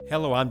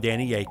Hello, I'm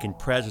Danny Aiken,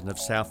 president of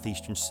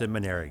Southeastern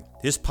Seminary.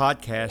 This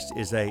podcast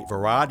is a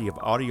variety of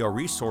audio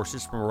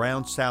resources from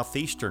around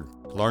Southeastern.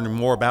 To learn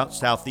more about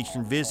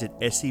Southeastern, visit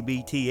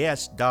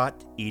sebts.edu.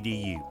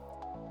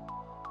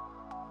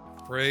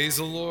 Praise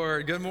the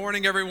Lord. Good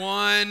morning,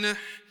 everyone.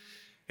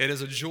 It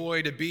is a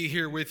joy to be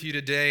here with you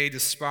today,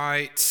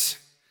 despite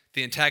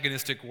the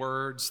antagonistic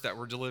words that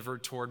were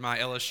delivered toward my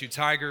LSU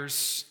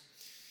Tigers.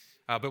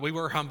 But we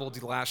were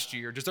humbled last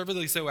year,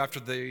 deservedly so after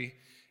the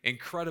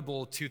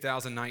incredible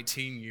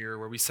 2019 year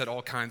where we set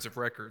all kinds of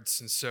records.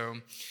 And so,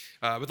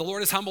 but the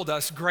Lord has humbled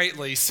us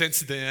greatly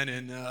since then,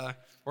 and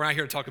we're not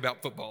here to talk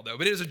about football, though.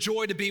 But it is a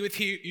joy to be with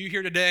you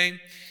here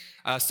today.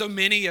 So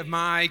many of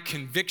my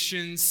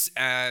convictions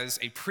as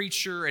a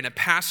preacher and a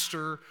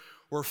pastor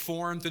were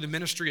formed through the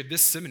ministry of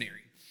this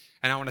seminary.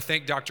 And I want to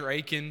thank Dr.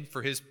 Aiken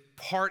for his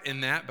part in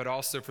that, but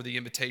also for the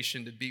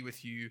invitation to be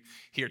with you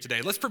here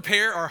today. Let's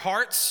prepare our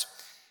hearts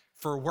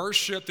for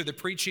worship through the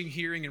preaching,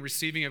 hearing, and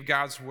receiving of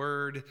God's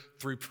word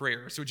through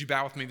prayer. So would you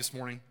bow with me this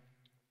morning?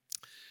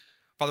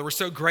 Father, we're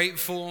so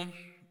grateful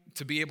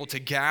to be able to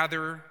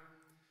gather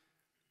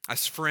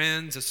as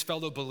friends, as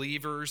fellow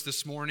believers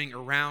this morning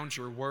around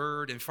your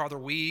word. And Father,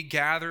 we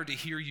gather to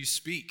hear you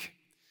speak.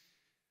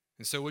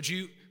 And so would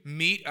you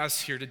meet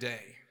us here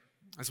today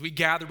as we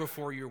gather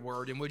before your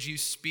word, and would you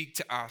speak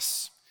to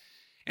us?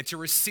 And to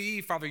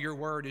receive, Father, your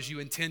word as you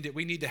intended,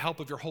 we need the help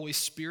of your Holy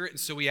Spirit. And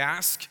so we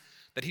ask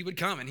that he would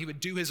come and he would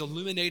do his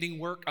illuminating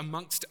work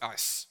amongst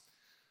us,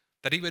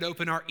 that he would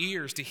open our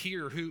ears to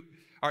hear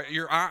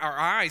our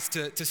eyes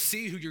to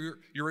see who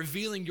you're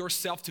revealing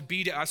yourself to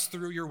be to us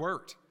through your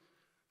word.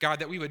 God,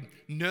 that we would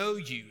know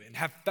you and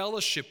have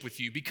fellowship with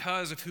you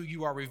because of who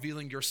you are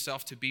revealing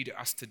yourself to be to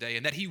us today,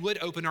 and that he would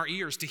open our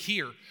ears to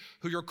hear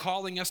who you're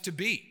calling us to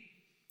be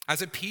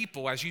as a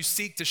people, as you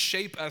seek to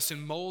shape us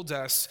and mold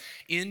us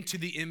into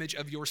the image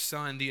of your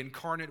Son, the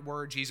incarnate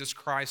Word, Jesus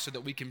Christ, so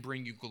that we can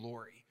bring you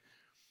glory.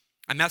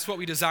 And that's what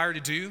we desire to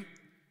do.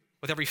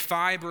 With every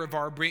fiber of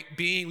our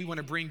being, we want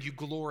to bring you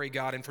glory,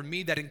 God. And for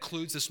me, that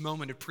includes this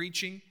moment of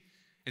preaching.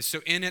 And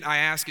so in it, I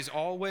ask as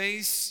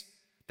always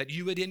that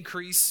you would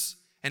increase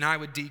and I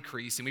would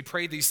decrease. And we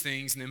pray these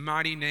things in the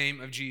mighty name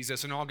of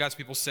Jesus. And all God's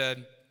people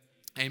said,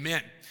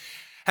 amen.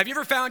 Have you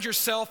ever found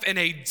yourself in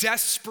a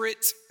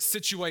desperate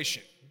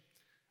situation?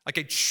 Like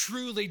a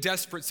truly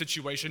desperate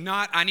situation?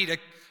 Not, I need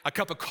a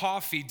cup of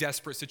coffee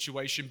desperate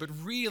situation, but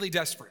really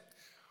desperate,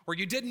 where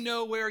you didn't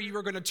know where you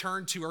were going to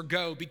turn to or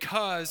go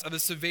because of the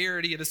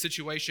severity of the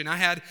situation. I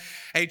had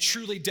a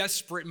truly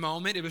desperate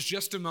moment. It was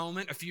just a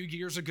moment a few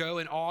years ago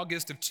in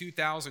August of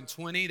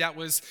 2020. That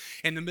was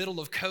in the middle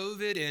of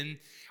COVID, and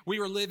we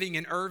were living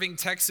in Irving,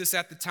 Texas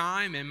at the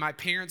time, and my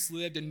parents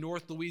lived in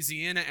North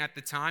Louisiana at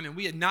the time, and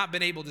we had not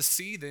been able to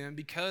see them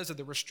because of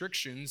the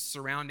restrictions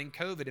surrounding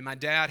COVID. And my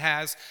dad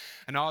has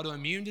an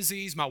autoimmune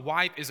disease. My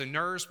wife is a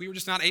nurse. We were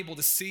just not able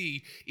to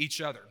see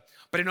each other.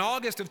 But in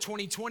August of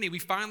 2020, we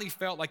finally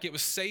felt like it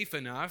was safe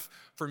enough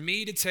for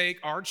me to take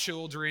our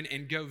children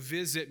and go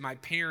visit my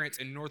parents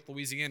in North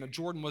Louisiana.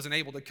 Jordan wasn't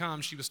able to come.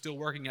 She was still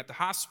working at the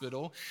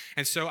hospital.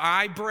 And so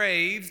I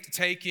braved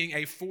taking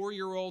a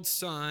 4-year-old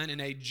son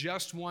and a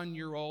just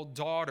 1-year-old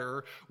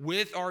daughter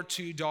with our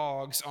 2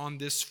 dogs on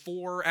this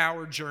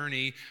 4-hour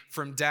journey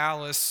from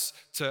Dallas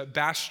to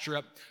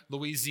Bastrop,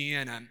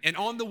 Louisiana. And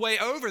on the way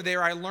over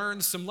there, I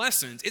learned some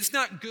lessons. It's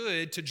not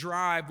good to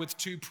drive with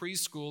 2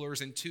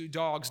 preschoolers and 2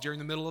 dogs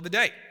during the middle of the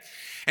day.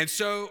 And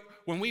so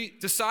when we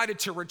decided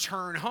to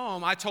return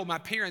home, I told my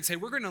parents, hey,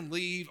 we're going to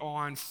leave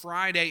on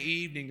Friday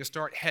evening to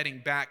start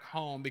heading back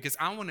home because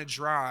I want to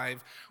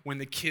drive when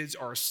the kids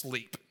are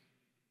asleep.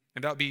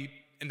 And that would be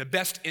in the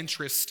best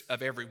interest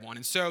of everyone.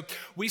 And so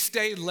we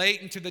stayed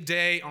late into the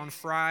day on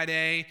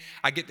Friday.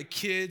 I get the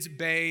kids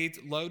bathed,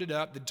 loaded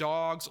up, the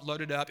dogs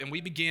loaded up, and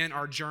we began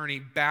our journey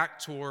back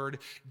toward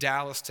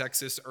Dallas,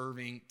 Texas,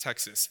 Irving,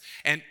 Texas.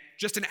 And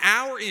just an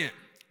hour in,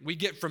 we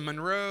get from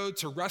Monroe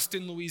to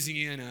Ruston,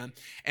 Louisiana,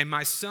 and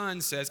my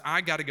son says, I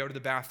got to go to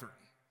the bathroom.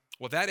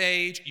 Well, that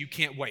age, you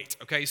can't wait,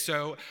 okay?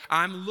 So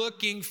I'm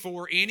looking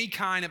for any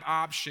kind of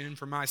option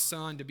for my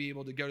son to be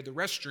able to go to the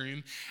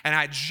restroom, and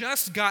I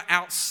just got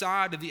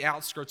outside of the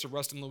outskirts of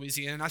Ruston,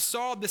 Louisiana, and I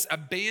saw this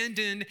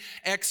abandoned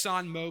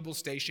Exxon Mobil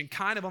station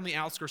kind of on the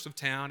outskirts of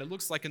town. It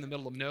looks like in the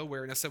middle of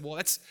nowhere, and I said, well,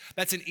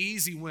 that's an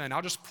easy win.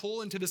 I'll just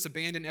pull into this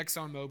abandoned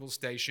Exxon Mobil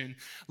station,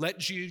 let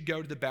Jude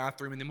go to the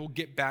bathroom, and then we'll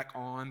get back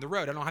on the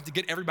road. I don't have to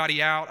get everybody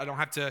out. I don't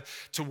have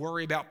to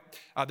worry about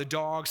the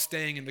dog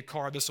staying in the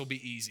car. This will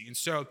be easy. And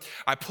so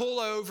I pull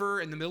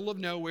over in the middle of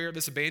nowhere,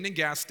 this abandoned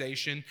gas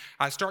station.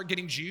 I start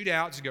getting Jude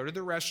out to go to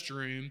the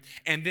restroom.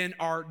 And then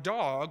our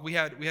dog, we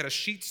had a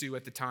Shih Tzu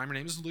at the time. Her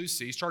name is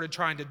Lucy, started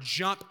trying to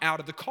jump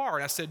out of the car.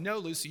 And I said, no,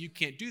 Lucy, you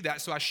can't do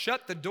that. So I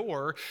shut the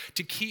door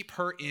to keep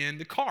her in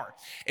the car.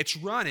 It's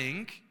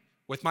running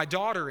with my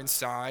daughter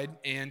inside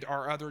and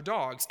our other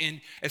dogs.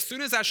 And as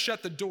soon as I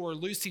shut the door,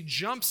 Lucy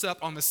jumps up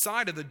on the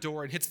side of the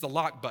door and hits the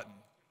lock button.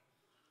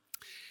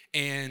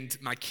 And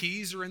my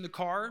keys are in the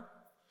car.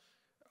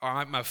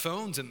 My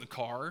phone's in the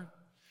car.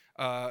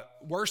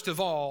 Worst of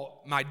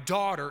all, my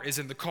daughter is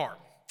in the car.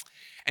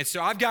 And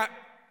so I've got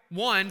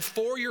one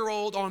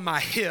 4-year-old on my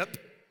hip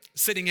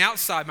sitting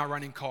outside my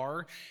running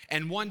car,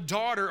 and one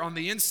daughter on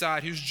the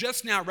inside who's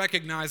just now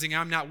recognizing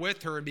I'm not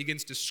with her and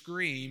begins to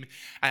scream,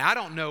 and I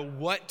don't know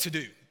what to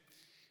do.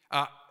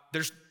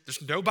 There's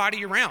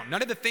nobody around.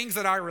 None of the things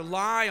that I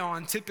rely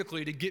on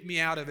typically to get me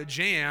out of a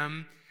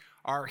jam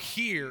are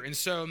here. And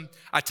so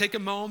I take a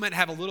moment,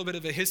 have a little bit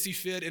of a hissy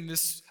fit in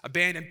this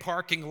abandoned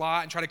parking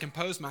lot and try to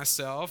compose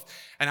myself.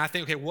 And I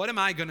think, okay, what am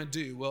I going to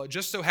do? Well, it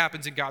just so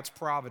happens in God's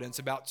providence,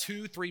 about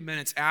 2-3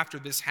 minutes after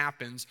this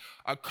happens,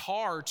 a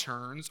car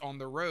turns on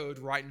the road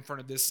right in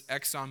front of this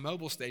Exxon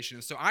Mobil station.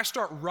 And so I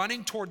start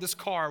running toward this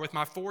car with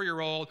my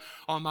 4-year-old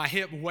on my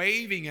hip,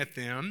 waving at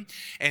them.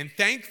 And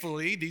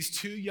thankfully, these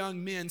 2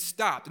 young men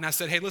stopped. And I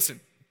said, hey,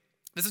 listen,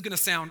 this is going to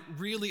sound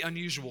really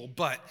unusual,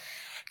 but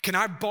can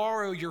I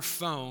borrow your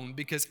phone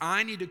because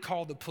I need to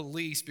call the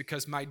police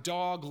because my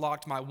dog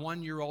locked my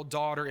 1-year-old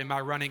daughter in my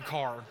running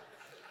car?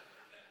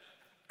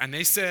 And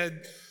they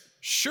said,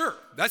 sure,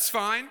 that's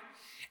fine.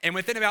 And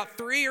within about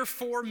 3 or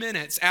 4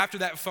 minutes after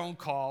that phone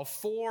call,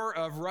 4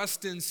 of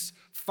Ruston's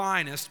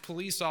finest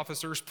police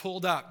officers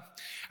pulled up.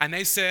 And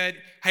they said,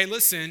 hey,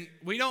 listen,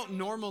 we don't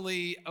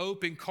normally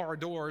open car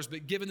doors,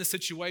 but given the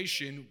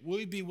situation,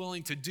 we'd be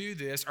willing to do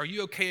this. Are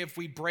you okay if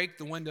we break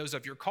the windows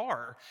of your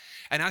car?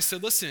 And I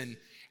said, listen,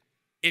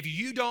 if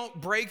you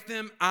don't break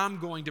them, I'm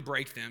going to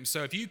break them.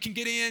 So if you can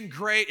get in,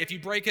 great. If you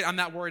break it, I'm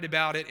not worried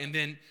about it. And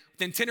then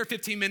within 10 or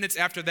 15 minutes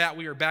after that,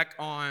 we were back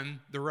on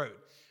the road.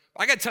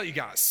 I got to tell you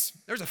guys,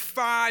 there's a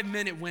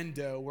 5-minute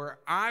window where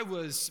I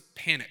was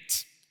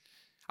panicked.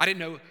 I didn't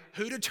know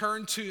who to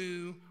turn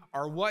to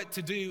or what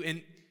to do.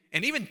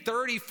 And even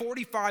 30,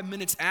 45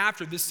 minutes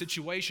after this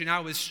situation, I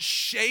was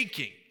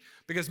shaking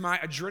because my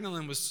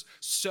adrenaline was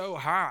so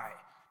high,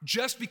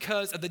 just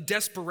because of the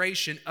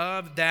desperation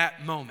of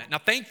that moment. Now,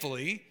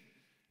 thankfully,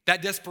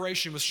 that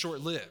desperation was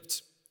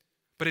short-lived.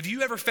 But have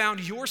you ever found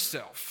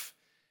yourself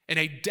in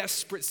a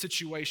desperate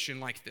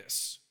situation like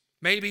this?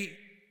 Maybe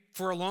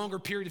for a longer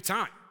period of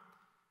time,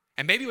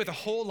 and maybe with a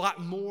whole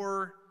lot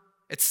more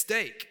at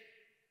stake.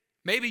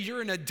 Maybe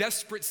you're in a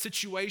desperate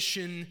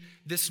situation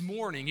this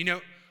morning. You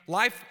know,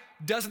 life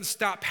doesn't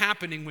stop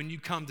happening when you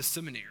come to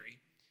seminary.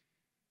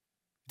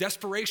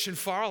 Desperation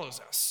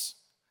follows us.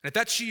 And if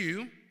that's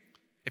you,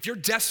 if you're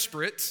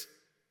desperate,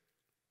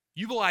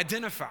 you will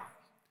identify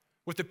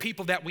with the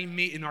people that we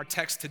meet in our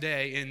text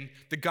today in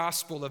the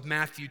Gospel of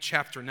Matthew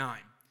chapter 9.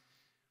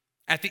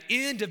 At the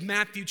end of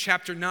Matthew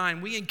chapter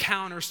 9, we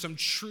encounter some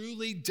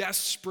truly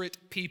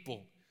desperate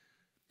people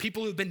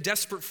who've been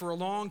desperate for a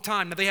long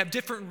time. Now, they have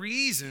different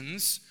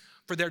reasons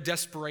for their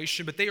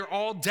desperation, but they are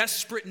all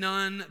desperate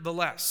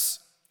nonetheless.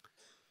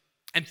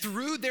 And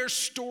through their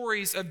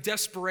stories of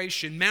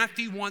desperation,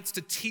 Matthew wants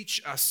to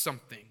teach us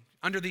something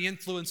under the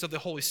influence of the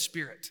Holy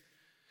Spirit.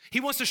 He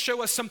wants to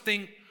show us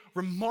something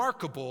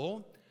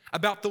remarkable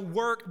about the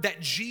work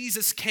that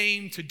Jesus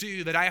came to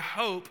do that I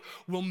hope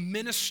will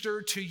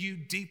minister to you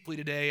deeply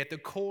today at the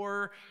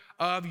core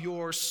of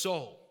your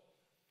soul.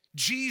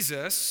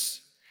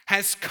 Jesus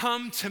has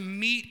come to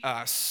meet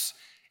us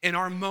in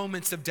our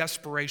moments of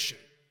desperation.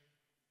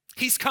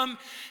 He's come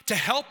to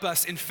help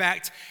us, in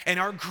fact, in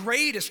our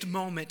greatest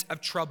moment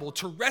of trouble,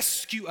 to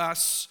rescue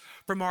us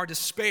from our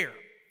despair.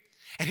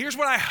 And here's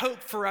what I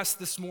hope for us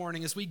this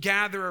morning as we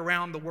gather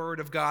around the Word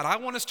of God. I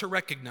want us to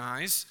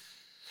recognize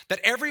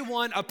that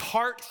everyone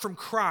apart from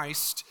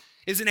Christ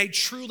is in a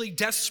truly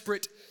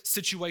desperate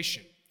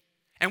situation.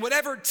 And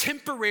whatever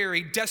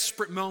temporary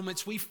desperate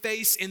moments we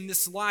face in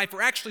this life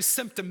are actually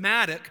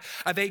symptomatic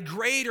of a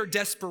greater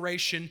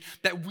desperation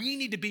that we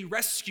need to be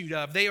rescued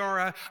of. They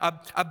are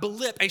a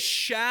blip, a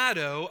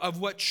shadow of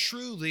what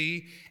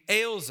truly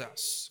ails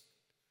us.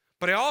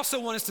 But I also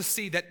want us to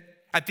see that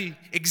at the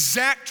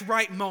exact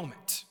right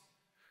moment,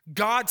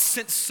 God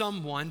sent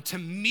someone to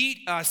meet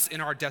us in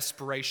our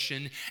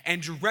desperation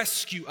and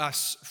rescue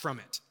us from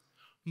it.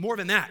 More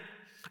than that,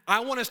 I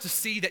want us to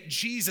see that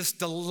Jesus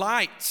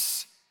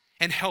delights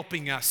in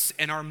helping us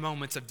in our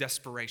moments of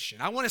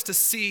desperation. I want us to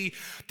see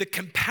the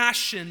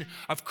compassion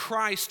of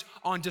Christ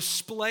on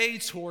display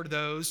toward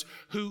those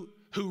who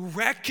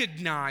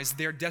recognize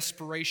their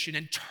desperation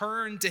and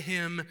turn to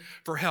Him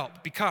for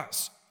help.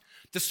 Because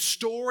the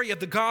story of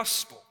the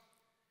gospel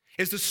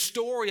is the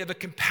story of a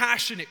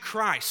compassionate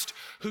Christ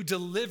who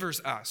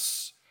delivers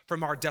us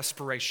from our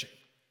desperation.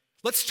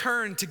 Let's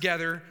turn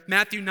together,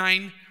 Matthew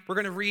 9. We're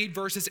going to read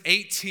verses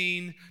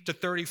 18 to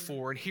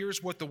 34, and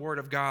here's what the Word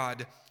of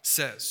God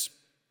says.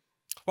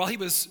 While he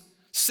was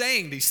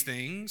saying these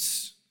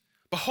things,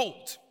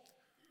 behold,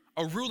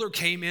 a ruler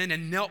came in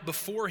and knelt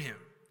before him,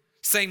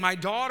 saying, "My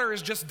daughter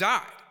has just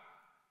died,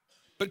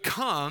 but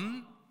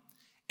come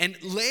and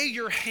lay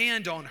your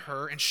hand on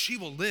her, and she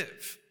will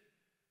live."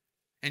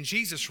 And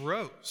Jesus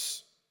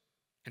rose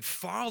and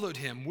followed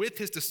him with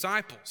his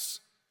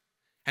disciples.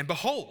 And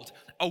behold,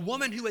 a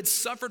woman who had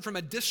suffered from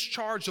a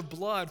discharge of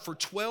blood for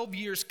 12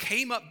 years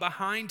came up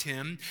behind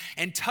him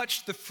and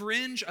touched the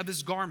fringe of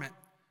his garment.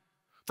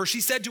 For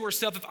she said to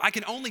herself, "If I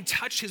can only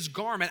touch his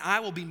garment, I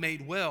will be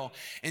made well."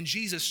 And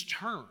Jesus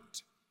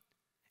turned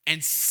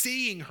and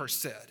seeing her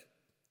said,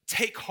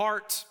 "Take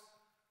heart,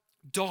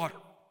 daughter,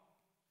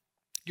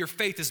 your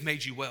faith has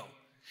made you well."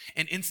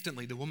 And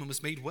instantly the woman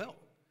was made well.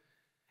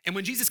 And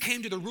when Jesus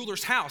came to the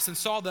ruler's house and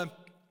saw the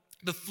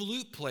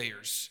flute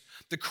players,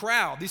 the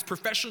crowd, these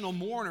professional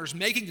mourners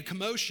making a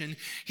commotion,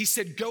 he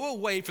said, "Go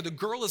away, for the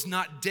girl is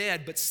not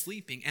dead, but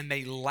sleeping." And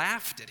they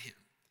laughed at him.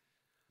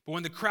 But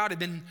when the crowd had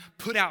been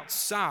put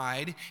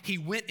outside, he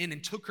went in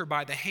and took her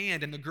by the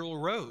hand, and the girl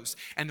arose.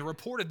 And the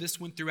report of this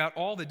went throughout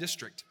all the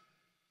district.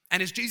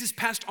 And as Jesus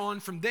passed on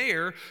from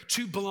there,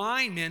 2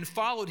 blind men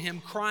followed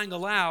him, crying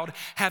aloud,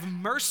 "Have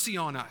mercy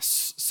on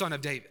us, Son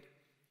of David."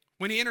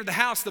 When he entered the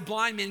house, the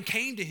blind men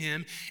came to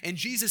him, and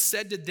Jesus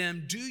said to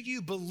them, "Do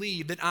you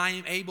believe that I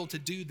am able to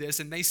do this?"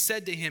 And they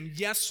said to him,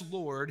 "Yes,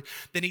 Lord."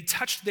 Then he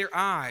touched their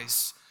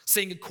eyes,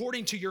 saying,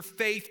 "According to your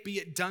faith be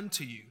it done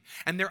to you."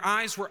 And their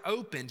eyes were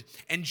opened,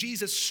 and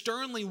Jesus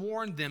sternly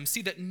warned them,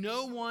 "See that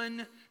no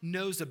one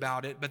knows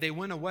about it." But they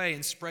went away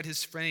and spread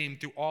his fame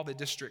through all the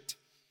district.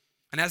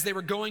 And as they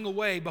were going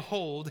away,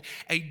 behold,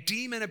 a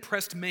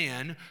demon-oppressed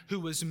man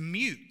who was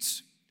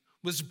mute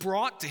was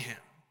brought to him.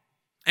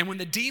 And when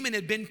the demon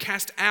had been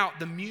cast out,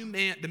 the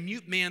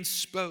mute man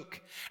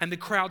spoke, and the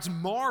crowds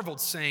marveled,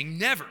 saying,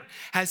 "Never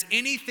has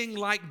anything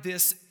like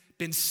this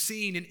been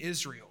seen in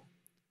Israel."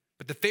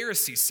 But the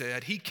Pharisees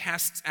said, "He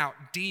casts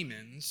out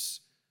demons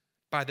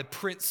by the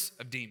prince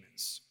of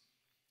demons."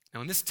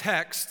 Now in this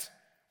text,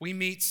 we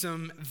meet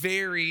some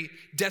very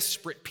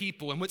desperate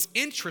people. And what's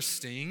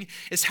interesting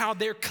is how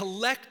their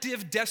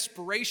collective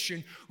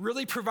desperation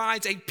really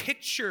provides a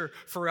picture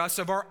for us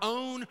of our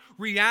own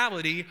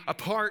reality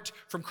apart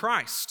from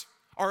Christ,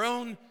 our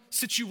own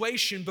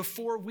situation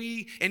before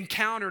we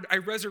encountered a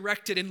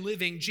resurrected and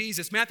living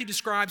Jesus. Matthew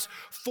describes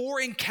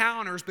 4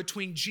 encounters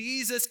between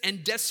Jesus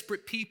and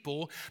desperate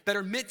people that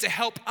are meant to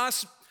help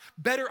us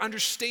better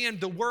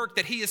understand the work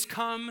that he has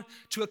come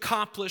to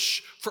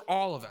accomplish for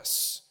all of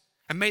us.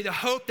 And may the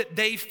hope that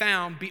they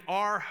found be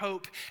our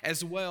hope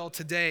as well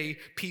today,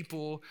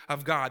 people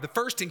of God. The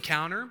first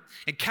encounter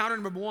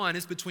number 1,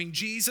 is between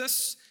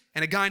Jesus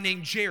and a guy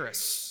named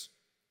Jairus,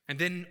 and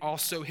then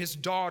also his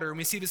daughter. And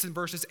we see this in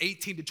verses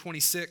 18 to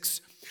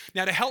 26.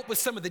 Now, to help with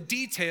some of the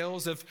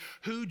details of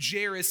who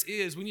Jairus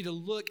is, we need to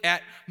look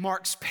at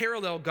Mark's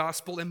parallel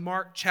gospel in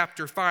Mark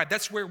chapter 5.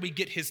 That's where we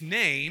get his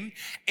name,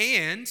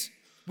 and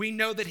we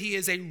know that he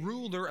is a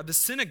ruler of the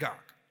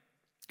synagogue.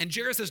 And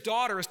Jairus'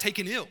 daughter is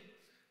taken ill.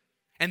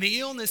 And the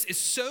illness is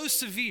so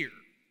severe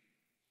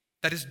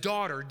that his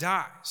daughter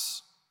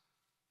dies.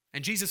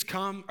 And Jairus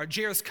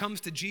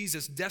comes to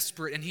Jesus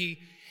desperate, and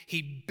he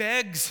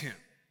begs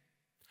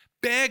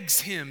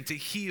him to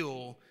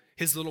heal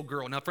his little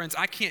girl. Now, friends,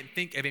 I can't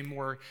think of a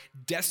more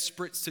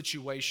desperate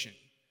situation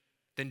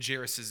than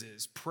Jairus'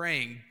 is,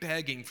 praying,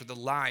 begging for the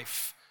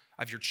life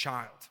of your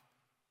child.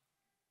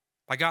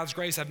 By God's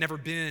grace, I've never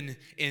been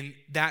in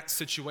that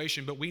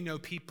situation, but we know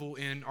people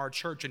in our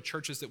church and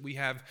churches that we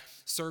have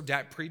served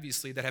at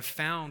previously that have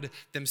found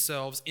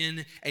themselves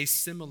in a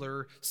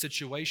similar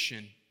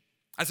situation.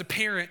 As a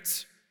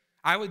parent,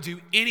 I would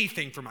do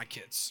anything for my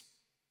kids.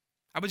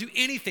 And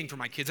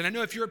I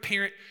know if you're a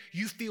parent,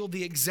 you feel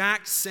the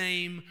exact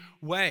same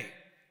way.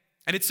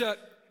 And it's a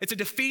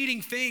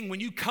defeating thing when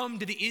you come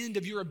to the end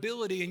of your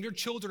ability and your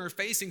children are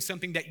facing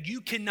something that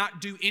you cannot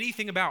do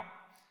anything about.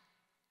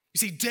 You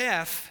see,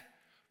 death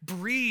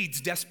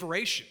breeds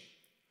desperation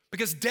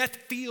because death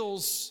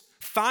feels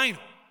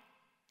final.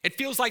 It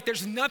feels like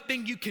there's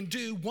nothing you can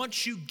do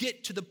once you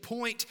get to the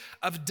point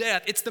of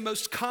death. It's the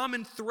most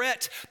common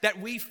threat that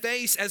we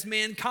face as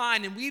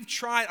mankind, and we've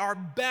tried our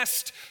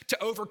best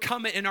to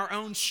overcome it in our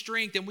own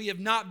strength, and we have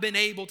not been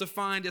able to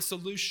find a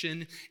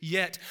solution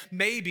yet.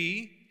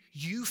 Maybe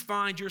you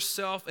find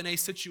yourself in a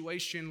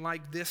situation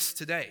like this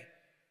today.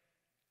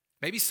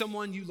 Maybe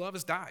someone you love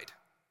has died.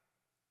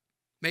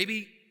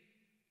 Maybe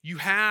you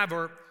have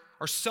or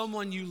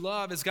someone you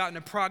love has gotten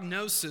a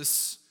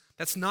prognosis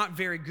that's not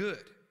very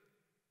good.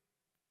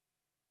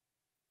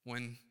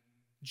 When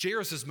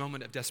Jairus'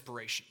 moment of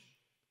desperation,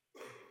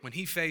 when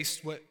he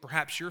faced what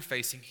perhaps you're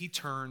facing, he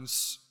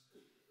turns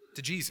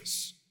to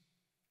Jesus.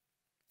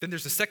 Then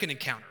there's the second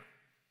encounter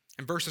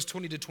in verses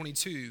 20 to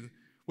 22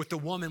 with the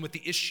woman with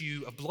the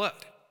issue of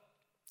blood.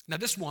 Now,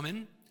 this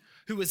woman,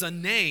 who is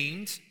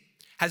unnamed,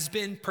 has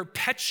been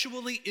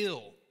perpetually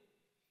ill,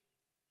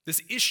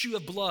 this issue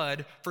of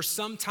blood, for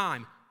some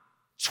time.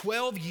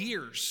 12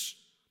 years,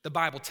 the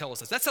Bible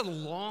tells us. That's a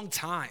long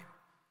time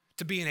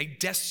to be in a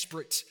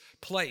desperate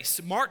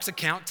place. Mark's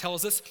account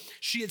tells us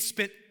she had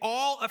spent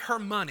all of her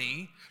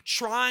money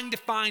trying to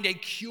find a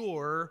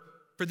cure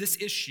for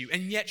this issue,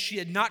 and yet she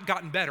had not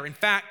gotten better. In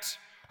fact,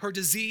 her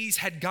disease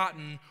had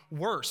gotten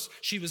worse.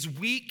 She was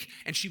weak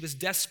and she was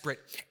desperate.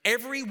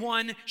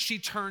 Everyone she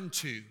turned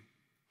to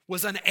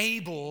was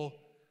unable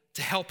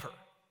to help her.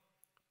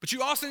 But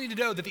you also need to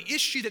know that the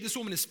issue that this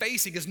woman is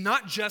facing is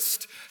not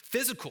just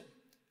physical.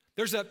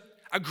 There's a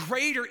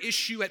greater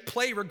issue at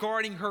play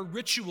regarding her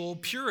ritual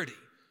purity.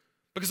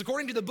 Because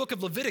according to the book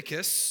of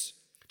Leviticus,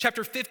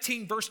 Chapter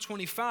 15, verse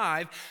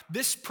 25,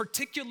 this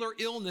particular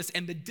illness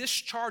and the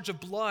discharge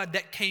of blood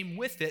that came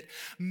with it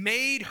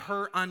made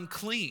her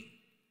unclean.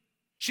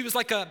 She was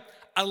like a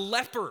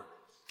leper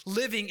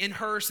living in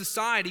her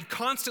society,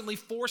 constantly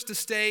forced to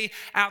stay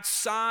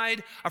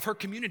outside of her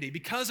community.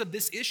 Because of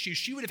this issue,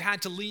 she would have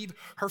had to leave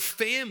her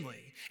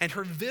family and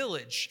her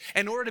village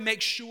in order to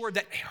make sure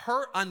that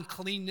her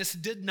uncleanness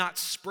did not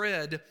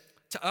spread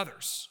to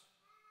others.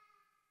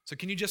 So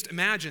can you just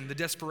imagine the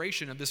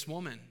desperation of this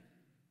woman?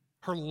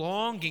 Her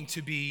longing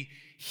to be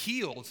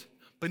healed,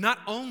 but not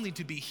only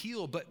to be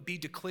healed, but be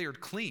declared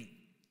clean,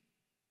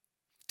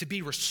 to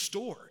be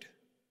restored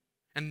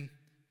and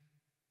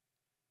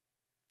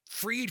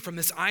freed from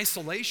this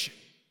isolation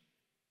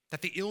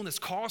that the illness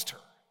caused her.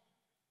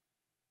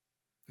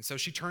 And so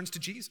she turns to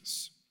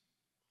Jesus.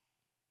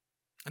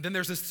 And then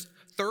there's this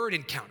third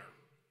encounter,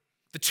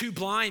 the two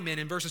blind men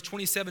in verses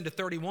 27 to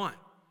 31.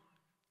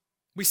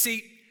 We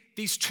see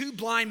these two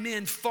blind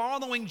men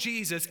following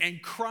Jesus and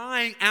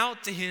crying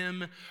out to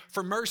him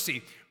for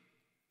mercy.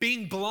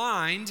 Being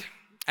blind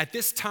at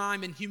this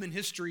time in human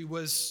history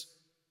was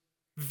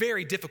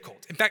very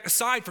difficult. In fact,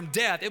 aside from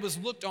death, it was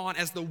looked on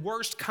as the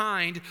worst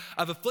kind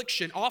of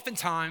affliction,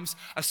 oftentimes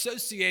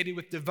associated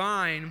with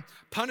divine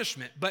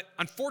punishment. But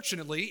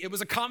unfortunately, it was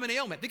a common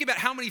ailment. Think about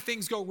how many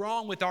things go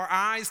wrong with our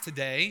eyes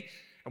today,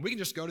 and we can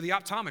just go to the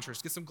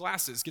optometrist, get some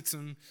glasses, get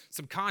some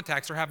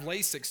contacts, or have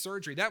LASIK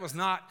surgery. That was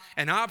not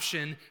an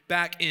option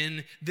back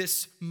in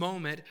this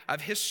moment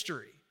of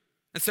history.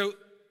 And so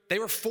they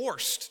were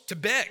forced to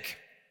beg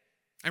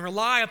and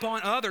rely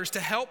upon others to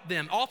help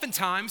them.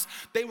 Oftentimes,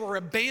 they were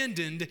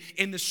abandoned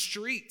in the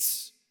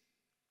streets.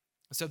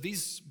 So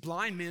these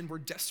blind men were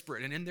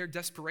desperate, and in their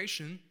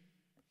desperation,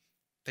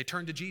 they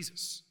turned to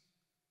Jesus.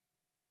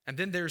 And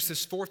then there's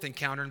this fourth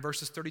encounter in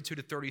verses 32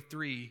 to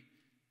 33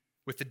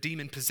 with the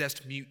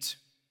demon-possessed mute.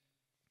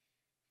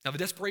 Now, the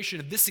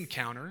desperation of this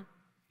encounter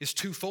is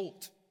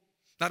twofold.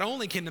 Not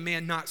only can the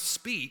man not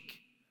speak,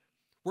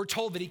 we're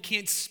told that he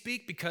can't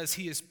speak because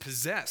he is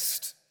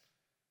possessed.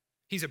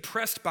 He's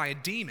oppressed by a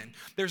demon.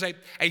 There's a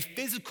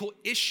physical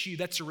issue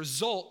that's a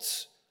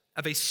result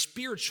of a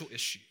spiritual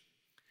issue.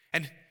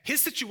 And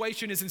his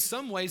situation is in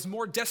some ways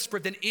more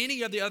desperate than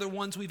any of the other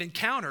ones we've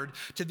encountered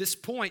to this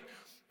point,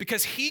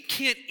 because he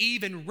can't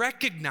even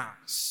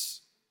recognize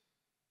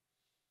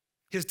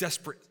his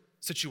desperate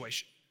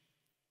situation.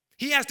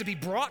 He has to be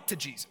brought to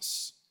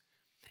Jesus.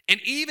 And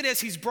even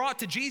as he's brought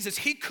to Jesus,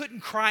 he couldn't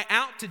cry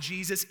out to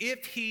Jesus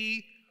if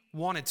he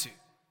wanted to.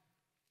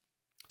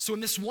 So in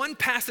this one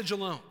passage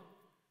alone,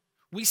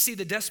 we see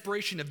the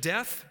desperation of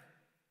death,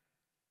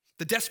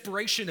 the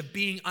desperation of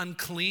being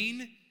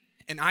unclean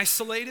and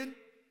isolated,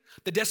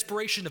 the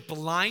desperation of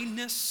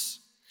blindness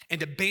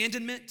and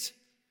abandonment,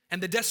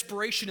 and the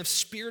desperation of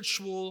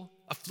spiritual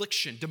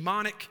affliction,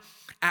 demonic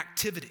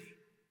activity.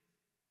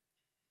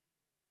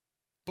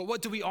 But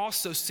what do we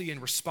also see in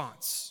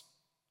response?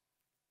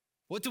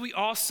 What do we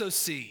also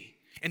see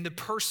in the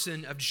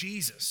person of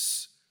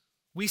Jesus?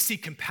 We see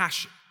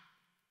compassion.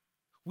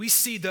 We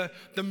see the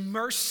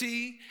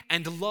mercy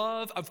and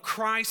love of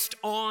Christ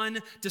on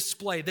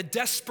display. The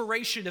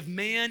desperation of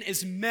man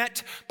is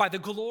met by the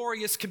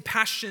glorious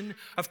compassion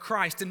of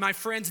Christ. And my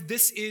friends,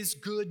 this is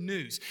good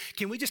news.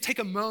 Can we just take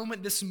a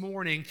moment this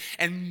morning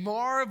and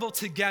marvel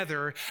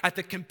together at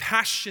the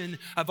compassion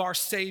of our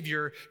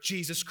Savior,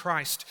 Jesus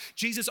Christ?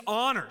 Jesus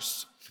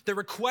honors the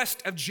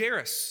request of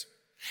Jairus,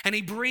 and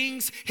he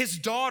brings his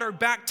daughter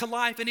back to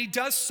life, and he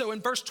does so in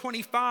verse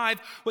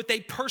 25 with a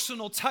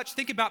personal touch.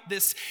 Think about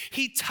this.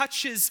 He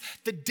touches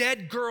the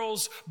dead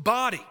girl's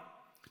body.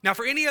 Now,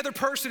 for any other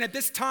person at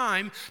this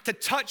time, to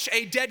touch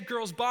a dead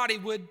girl's body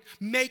would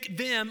make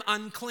them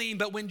unclean.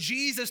 But when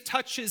Jesus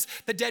touches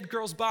the dead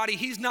girl's body,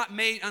 he's not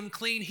made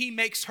unclean. He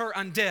makes her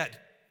undead.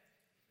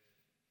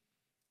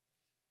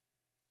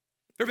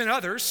 There have been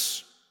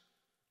others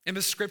in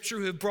the scripture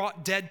who have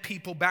brought dead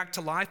people back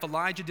to life.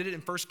 Elijah did it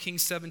in 1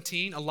 Kings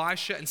 17,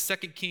 Elisha in 2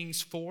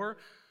 Kings 4,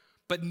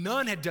 but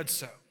none had done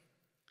so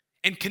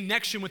in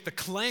connection with the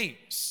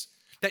claims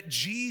that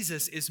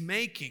Jesus is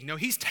making. No,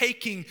 he's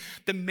taking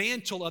the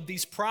mantle of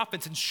these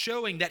prophets and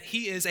showing that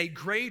he is a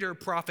greater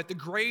prophet, the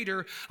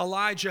greater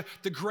Elijah,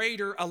 the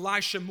greater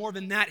Elisha. More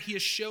than that, he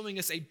is showing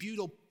us a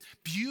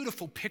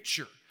beautiful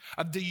picture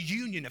of the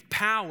union of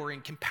power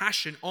and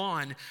compassion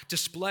on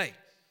display.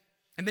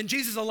 And then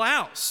Jesus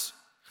allows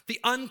the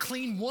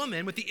unclean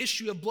woman with the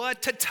issue of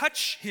blood to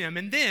touch him.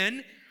 And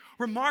then,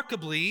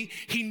 remarkably,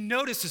 he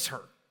notices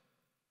her.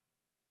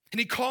 And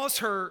he calls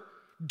her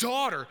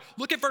daughter.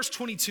 Look at verse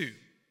 22,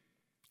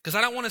 because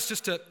I don't want us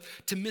just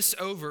to miss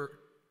over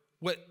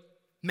what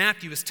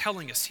Matthew is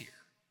telling us here.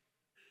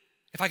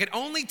 If I could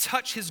only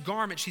touch his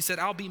garment, she said,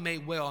 I'll be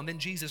made well. And then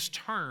Jesus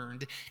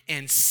turned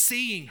and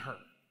seeing her,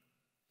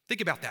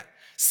 think about that,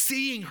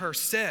 seeing her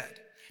said,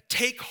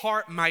 take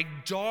heart, my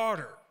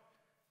daughter,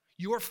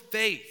 your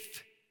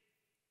faith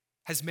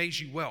has made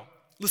you well.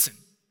 Listen,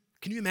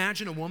 can you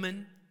imagine a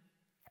woman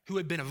who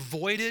had been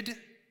avoided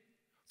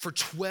for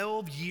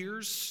 12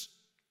 years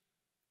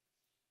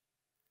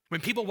When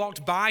people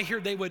walked by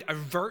here, they would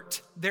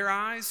avert their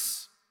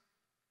eyes,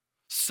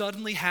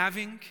 suddenly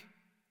having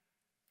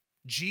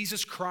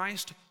Jesus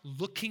Christ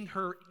looking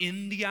her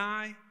in the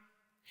eye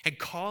and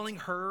calling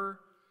her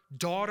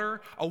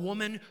daughter, a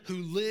woman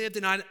who lived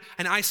in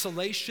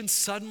isolation,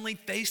 suddenly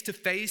face to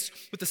face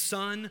with the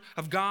Son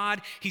of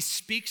God. He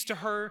speaks to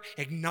her,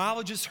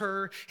 acknowledges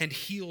her, and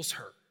heals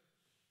her.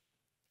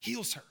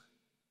 Heals her.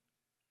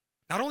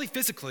 Not only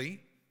physically,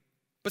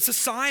 but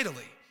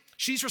societally.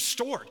 She's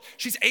restored.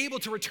 She's able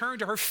to return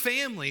to her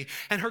family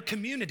and her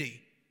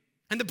community.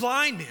 And the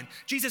blind men,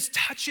 Jesus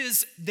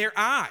touches their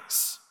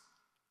eyes.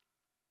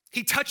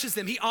 He touches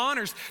them. He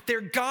honors their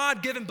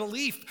God-given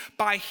belief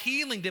by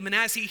healing them. And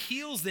as he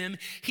heals them,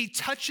 he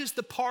touches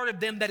the part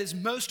of them that is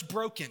most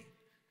broken.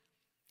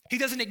 He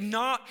doesn't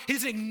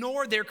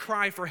ignore their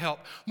cry for help.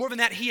 More than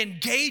that, he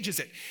engages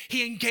it.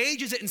 He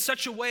engages it in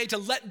such a way to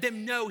let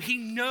them know he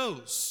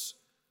knows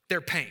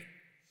their pain.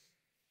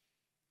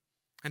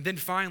 And then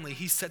finally,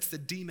 he sets the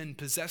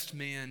demon-possessed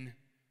man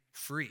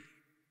free,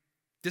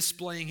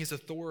 displaying his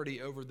authority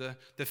over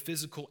the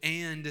physical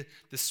and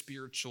the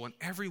spiritual. And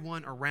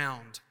everyone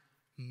around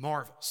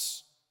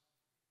marvels.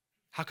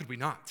 How could we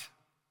not?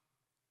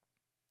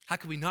 How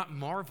could we not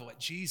marvel at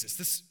Jesus,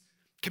 this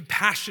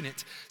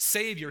compassionate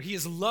Savior? He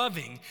is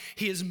loving.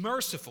 He is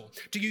merciful.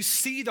 Do you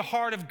see the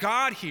heart of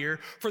God here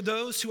for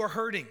those who are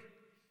hurting?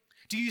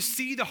 Do you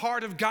see the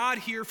heart of God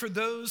here for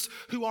those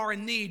who are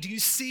in need? Do you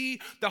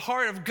see the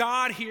heart of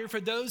God here for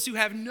those who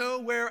have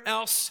nowhere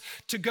else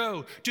to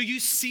go? Do you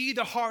see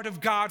the heart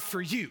of God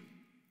for you?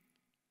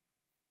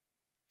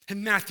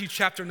 In Matthew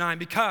chapter 9,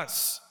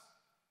 because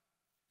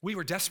we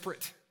were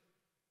desperate.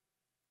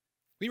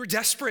 We were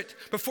desperate.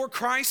 Before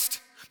Christ,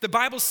 the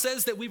Bible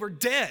says that we were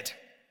dead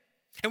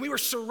and we were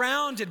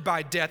surrounded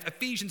by death.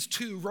 Ephesians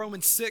 2,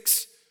 Romans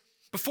 6.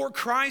 Before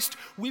Christ,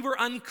 we were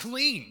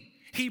unclean.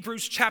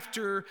 Hebrews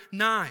chapter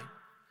 9.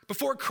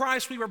 Before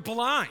Christ, we were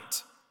blind,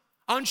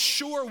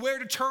 unsure where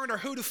to turn or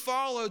who to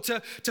follow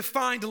to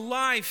find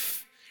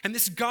life. And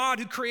this God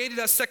who created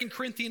us, 2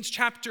 Corinthians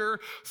chapter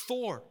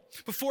 4.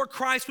 Before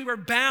Christ, we were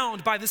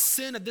bound by the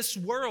sin of this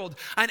world,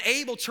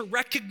 unable to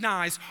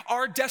recognize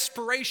our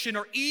desperation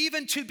or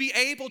even to be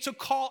able to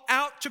call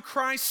out to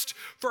Christ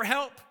for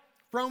help.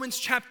 Romans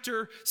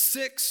chapter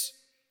 6.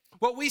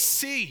 What we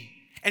see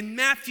in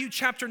Matthew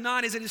chapter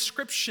 9 is a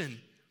description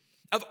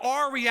of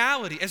our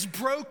reality as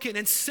broken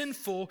and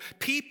sinful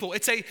people.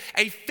 It's a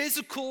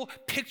physical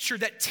picture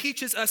that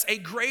teaches us a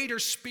greater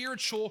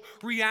spiritual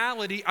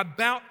reality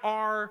about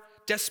our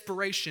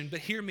desperation. But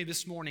hear me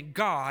this morning,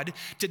 God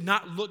did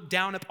not look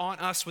down upon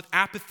us with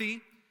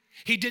apathy.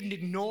 He didn't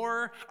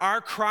ignore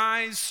our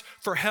cries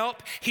for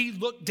help. He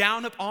looked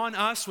down upon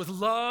us with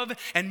love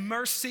and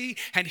mercy,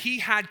 and he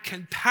had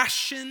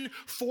compassion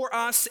for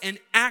us and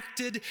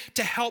acted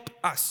to help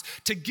us,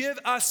 to give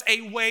us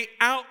a way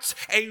out,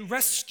 a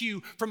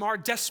rescue from our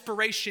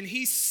desperation.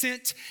 He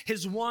sent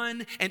his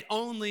one and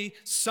only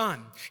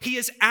Son. He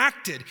has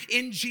acted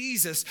in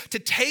Jesus to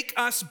take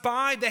us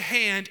by the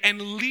hand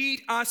and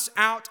lead us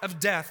out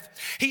of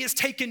death. He has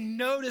taken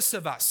notice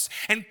of us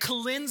and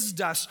cleansed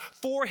us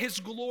for his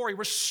glory,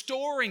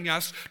 restoring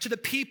us to the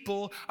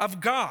people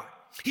of God.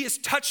 He has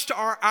touched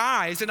our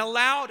eyes and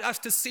allowed us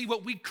to see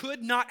what we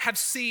could not have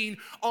seen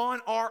on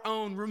our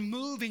own,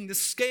 removing the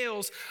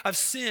scales of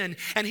sin.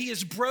 And he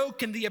has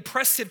broken the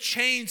oppressive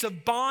chains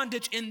of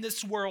bondage in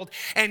this world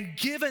and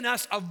given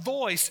us a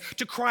voice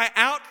to cry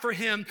out for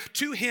him,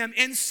 to him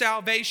in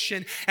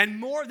salvation. And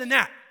more than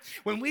that,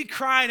 when we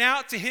cried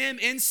out to him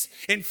in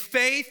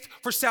faith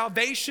for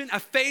salvation, a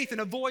faith and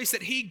a voice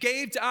that he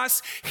gave to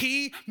us,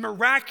 he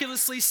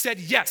miraculously said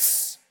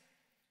yes.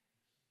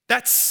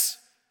 That's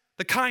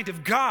the kind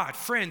of God,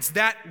 friends,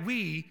 that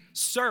we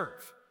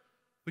serve.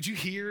 Would you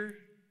hear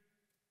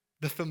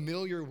the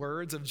familiar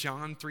words of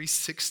John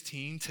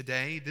 3:16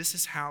 today? This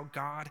is how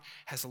God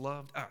has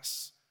loved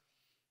us,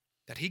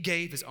 that he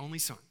gave his only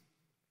Son,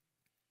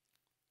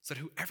 so that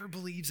whoever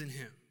believes in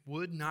him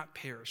would not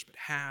perish but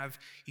have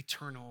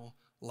eternal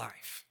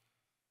life.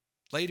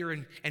 Later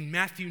in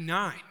Matthew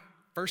 9,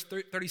 verse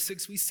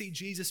 36, we see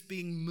Jesus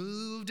being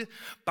moved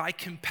by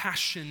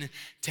compassion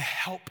to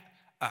help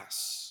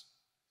us.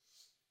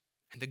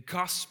 And the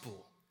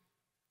gospel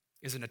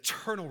is an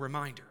eternal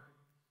reminder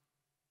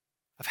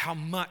of how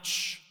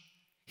much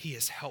he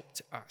has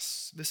helped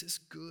us. This is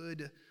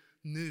good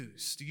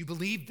news. Do you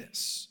believe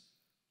this?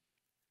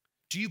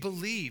 Do you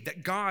believe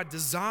that God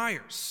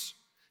desires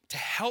to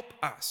help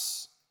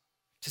us,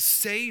 to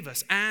save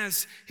us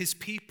as his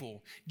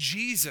people?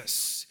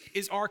 Jesus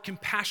is our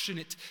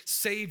compassionate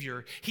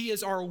Savior. He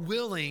is our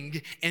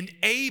willing and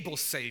able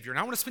Savior. And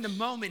I want to spend a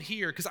moment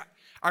here because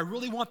I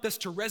really want this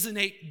to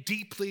resonate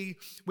deeply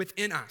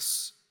within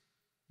us.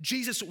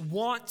 Jesus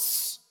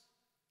wants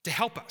to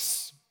help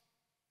us.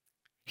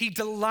 He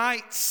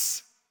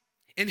delights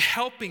in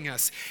helping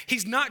us.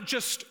 He's not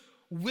just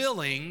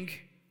willing,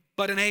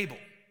 but able.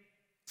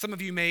 Some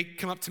of you may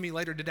come up to me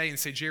later today and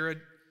say, Jared,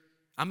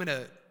 I'm in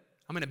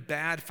a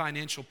bad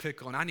financial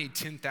pickle and I need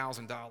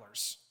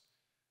 $10,000.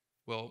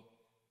 Well,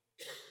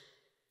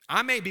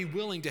 I may be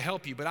willing to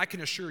help you, but I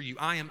can assure you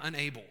I am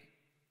unable.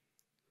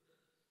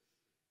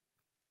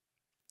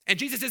 And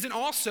Jesus isn't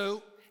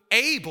also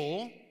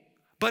able,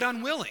 but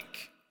unwilling.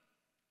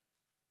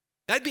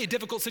 That'd be a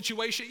difficult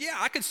situation. Yeah,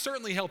 I could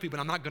certainly help you, but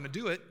I'm not going to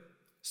do it.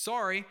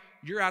 Sorry,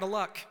 you're out of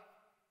luck.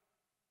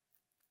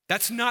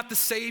 That's not the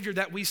Savior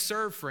that we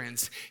serve,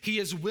 friends. He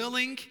is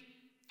willing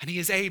and he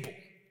is able.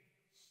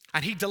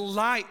 And he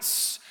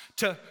delights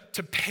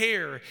to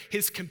pair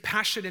his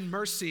compassion and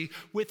mercy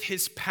with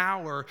his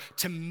power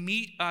to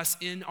meet us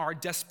in our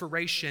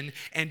desperation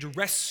and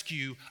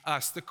rescue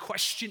us. The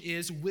question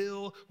is,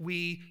 will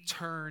we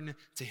turn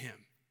to him?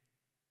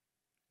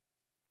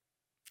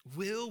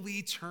 Will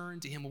we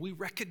turn to him? Will we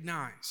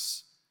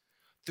recognize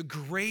the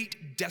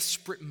great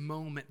desperate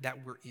moment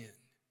that we're in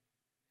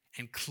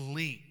and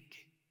cling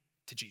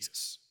to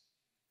Jesus?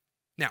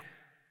 Now,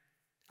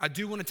 I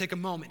do want to take a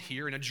moment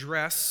here and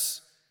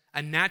address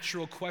a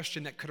natural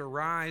question that could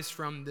arise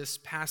from this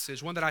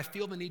passage, one that I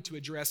feel the need to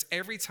address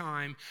every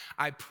time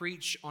I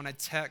preach on a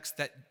text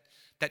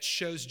that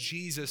shows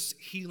Jesus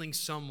healing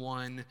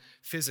someone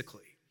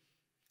physically.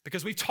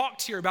 Because we've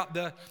talked here about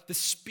the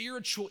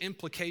spiritual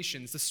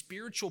implications, the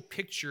spiritual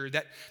picture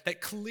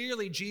that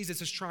clearly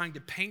Jesus is trying to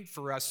paint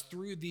for us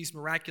through these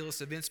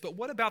miraculous events. But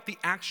what about the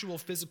actual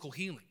physical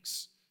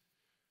healings?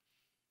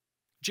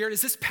 Jared,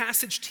 is this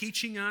passage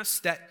teaching us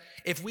that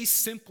if we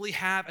simply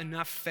have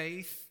enough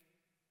faith,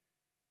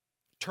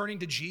 turning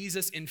to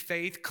Jesus in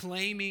faith,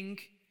 claiming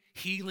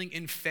healing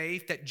in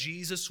faith, that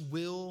Jesus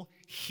will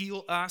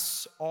heal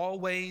us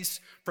always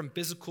from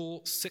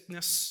physical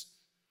sickness?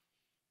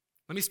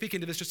 Let me speak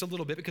into this just a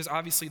little bit, because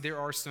obviously there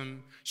are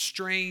some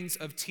strains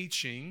of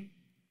teaching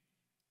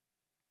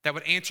that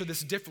would answer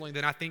this differently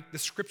than I think the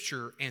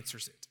scripture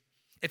answers it.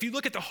 If you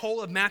look at the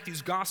whole of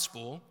Matthew's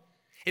gospel,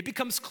 it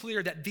becomes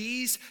clear that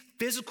these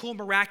physical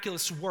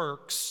miraculous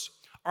works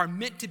are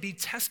meant to be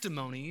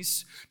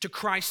testimonies to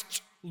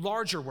Christ's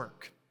larger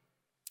work,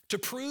 to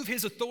prove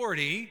his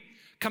authority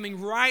coming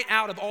right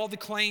out of all the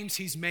claims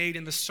he's made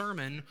in the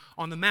Sermon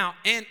on the Mount,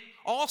 and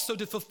also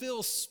to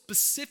fulfill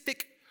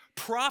specific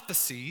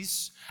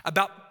prophecies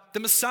about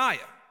the Messiah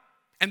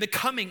and the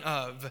coming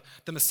of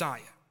the Messiah.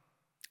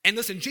 And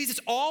listen, Jesus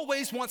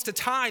always wants to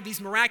tie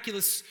these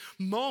miraculous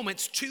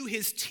moments to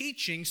his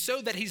teaching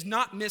so that he's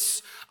not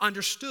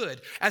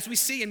misunderstood. As we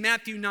see in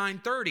Matthew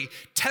 9:30,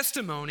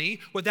 testimony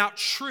without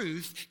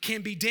truth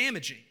can be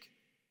damaging.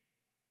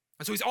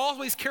 And so he's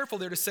always careful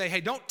there to say,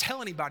 hey, don't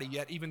tell anybody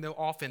yet, even though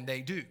often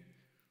they do.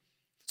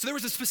 So there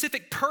was a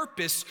specific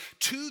purpose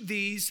to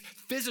these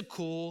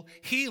physical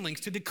healings,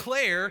 to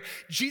declare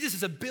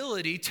Jesus'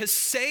 ability to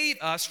save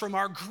us from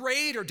our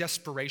greater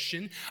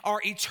desperation, our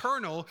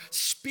eternal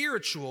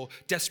spiritual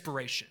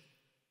desperation.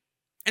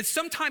 And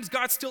sometimes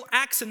God still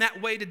acts in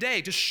that way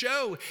today, to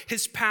show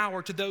his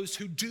power to those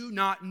who do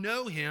not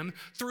know him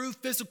through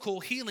physical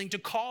healing, to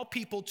call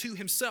people to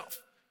himself.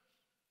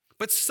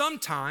 But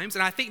sometimes,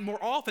 and I think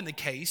more often the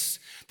case,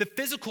 the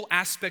physical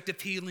aspect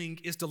of healing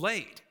is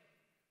delayed.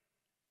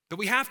 But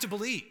we have to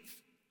believe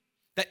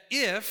that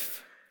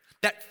if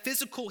that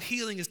physical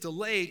healing is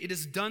delayed, it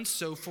is done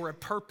so for a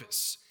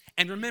purpose.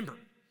 And remember,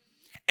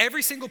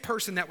 every single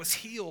person that was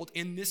healed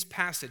in this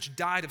passage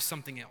died of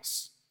something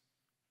else.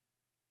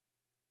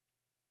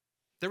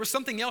 There was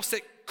something else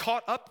that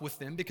caught up with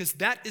them, because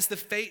that is the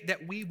fate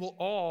that we will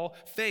all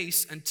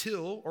face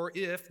until or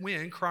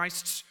when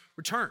Christ's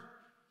return.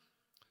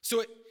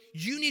 So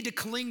you need to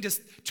cling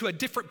to a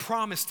different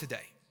promise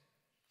today.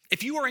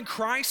 If you are in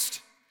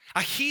Christ,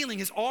 a healing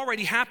has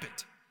already happened.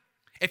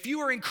 If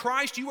you are in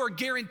Christ, you are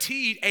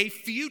guaranteed a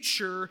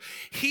future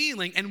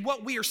healing. And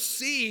what we are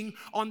seeing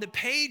on the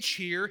page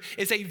here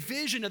is a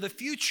vision of the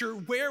future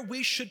where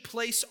we should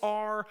place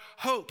our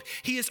hope.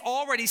 He has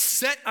already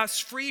set us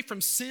free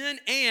from sin,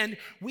 and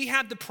we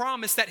have the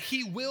promise that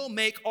he will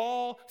make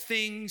all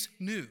things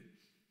new.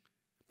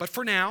 But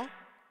for now,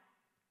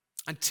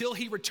 until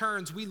he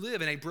returns, we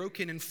live in a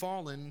broken and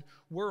fallen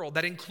world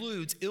that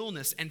includes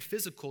illness and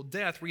physical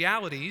death,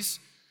 realities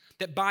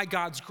that by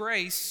God's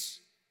grace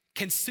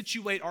can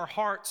situate our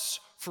hearts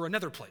for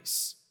another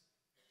place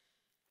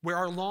where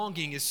our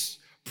longing is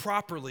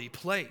properly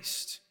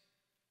placed.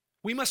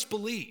 We must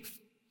believe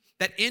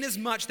that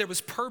inasmuch there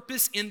was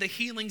purpose in the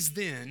healings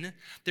then,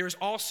 there is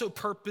also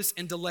purpose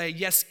in delay,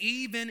 yes,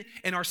 even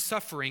in our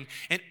suffering,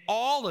 and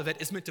all of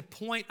it is meant to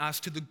point us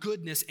to the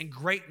goodness and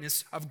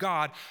greatness of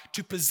God,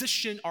 to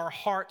position our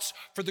hearts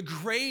for the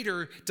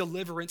greater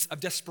deliverance of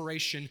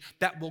desperation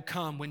that will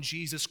come when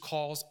Jesus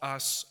calls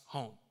us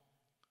home.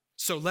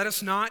 So let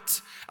us not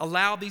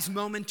allow these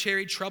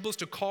momentary troubles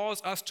to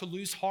cause us to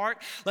lose heart.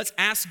 Let's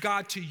ask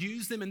God to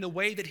use them in the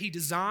way that he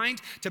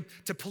designed,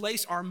 to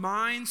place our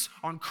minds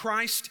on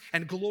Christ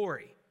and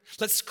glory.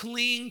 Let's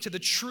cling to the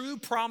true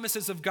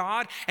promises of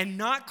God and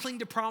not cling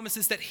to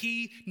promises that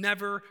he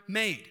never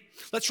made.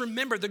 Let's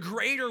remember the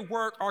greater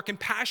work our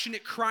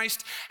compassionate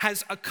Christ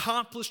has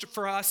accomplished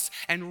for us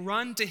and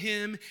run to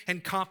him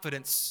in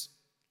confidence.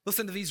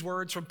 Listen to these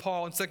words from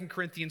Paul in 2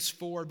 Corinthians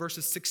 4,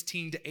 verses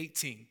 16 to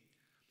 18.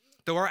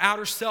 Though our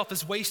outer self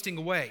is wasting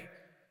away,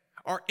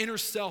 Our inner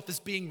self is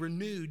being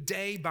renewed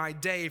day by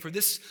day, for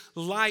this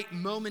light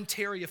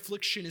momentary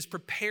affliction is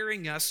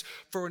preparing us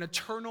for an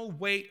eternal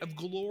weight of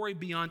glory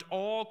beyond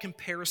all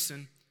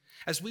comparison,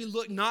 as we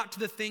look not to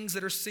the things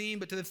that are seen,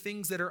 but to the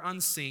things that are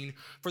unseen.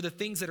 For the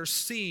things that are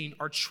seen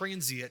are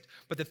transient,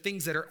 but the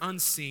things that are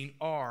unseen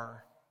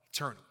are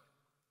eternal.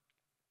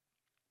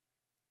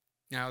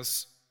 Now,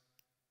 as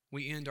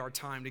we end our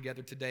time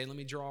together today, let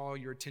me draw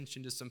your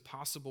attention to some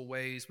possible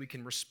ways we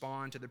can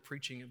respond to the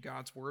preaching of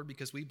God's word,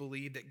 because we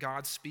believe that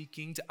God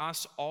speaking to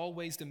us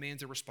always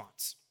demands a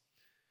response.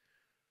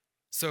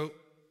 So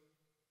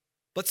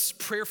let's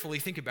prayerfully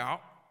think about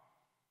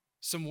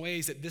some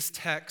ways that this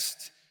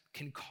text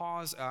can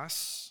cause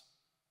us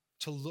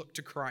to look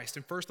to Christ.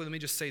 And firstly, let me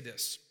just say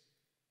this.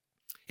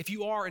 If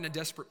you are in a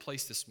desperate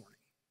place this morning,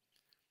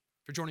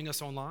 if you're joining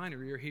us online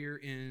or you're here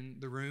in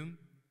the room,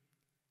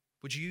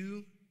 would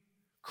you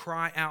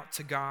cry out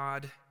to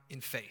God in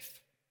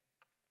faith?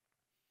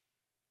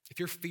 If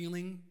you're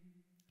feeling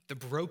the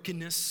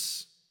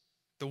brokenness,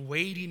 the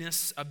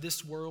weightiness of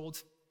this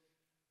world,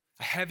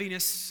 a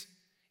heaviness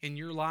in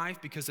your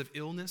life because of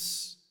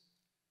illness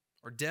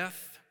or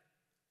death,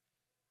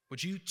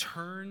 would you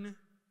turn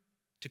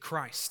to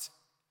Christ?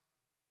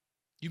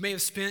 You may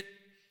have spent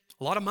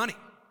a lot of money,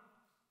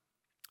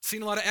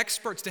 seen a lot of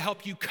experts to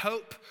help you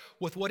cope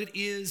with what it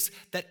is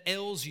that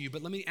ails you.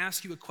 But let me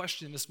ask you a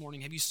question this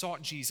morning. Have you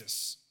sought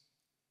Jesus?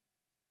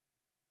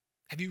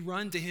 Have you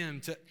run to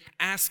him to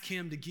ask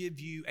him to give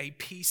you a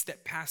peace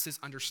that passes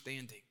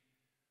understanding,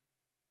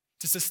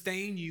 to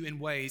sustain you in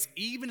ways,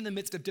 even in the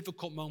midst of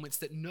difficult moments,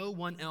 that no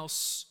one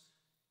else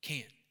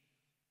can?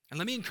 And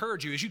let me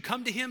encourage you, as you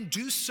come to him,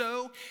 do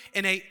so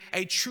in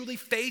a truly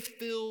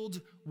faith-filled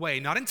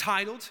way, not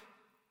entitled,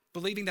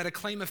 believing that a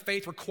claim of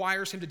faith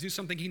requires him to do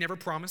something he never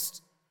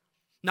promised,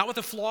 not with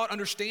a flawed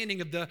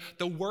understanding of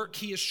the work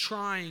he is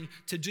trying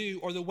to do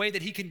or the way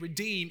that he can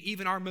redeem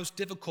even our most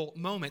difficult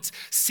moments.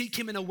 Seek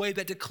him in a way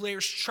that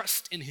declares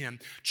trust in him,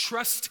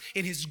 trust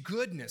in his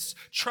goodness,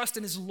 trust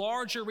in his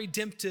larger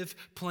redemptive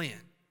plan,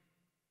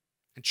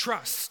 and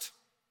trust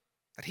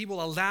that he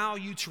will allow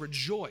you to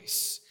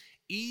rejoice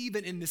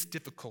even in this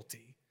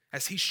difficulty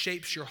as he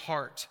shapes your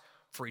heart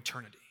for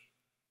eternity.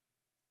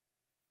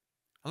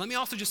 And let me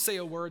also just say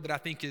a word that I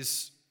think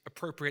is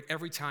appropriate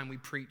every time we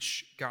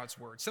preach God's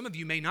word. Some of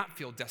you may not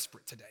feel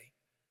desperate today.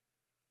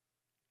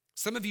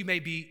 Some of you may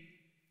be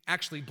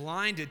actually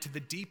blinded to the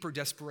deeper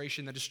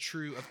desperation that is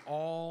true of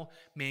all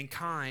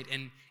mankind.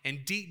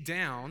 And deep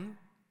down,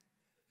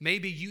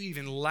 maybe you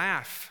even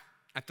laugh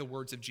at the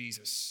words of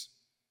Jesus,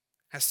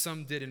 as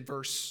some did in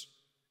verse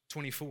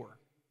 24.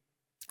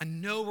 I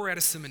know we're at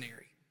a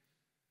seminary,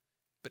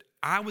 but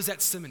I was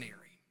at seminary.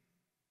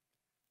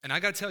 And I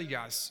got to tell you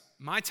guys,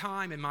 my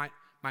time and my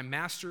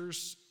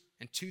master's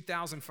in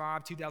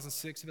 2005,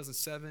 2006,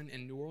 2007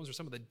 in New Orleans are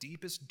some of the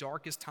deepest,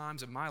 darkest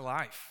times of my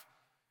life.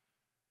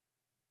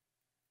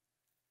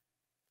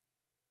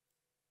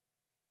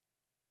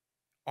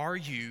 Are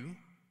you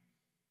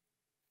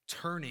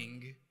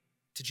turning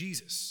to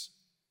Jesus?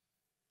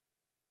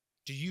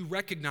 Do you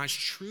recognize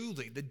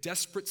truly the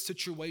desperate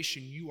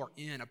situation you are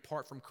in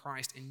apart from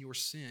Christ in your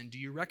sin? Do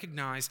you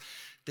recognize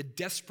the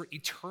desperate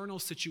eternal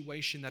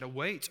situation that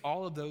awaits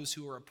all of those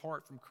who are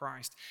apart from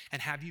Christ?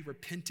 And have you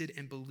repented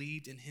and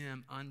believed in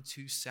him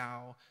unto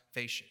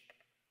salvation?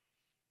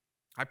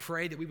 I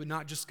pray that we would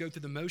not just go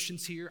through the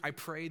motions here. I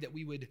pray that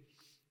we would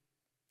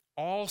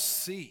all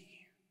see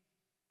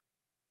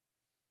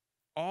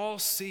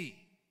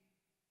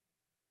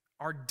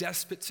our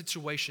desperate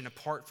situation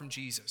apart from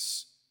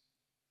Jesus.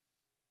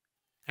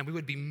 And we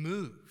would be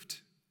moved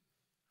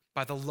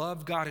by the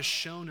love God has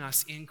shown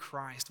us in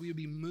Christ. We would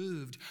be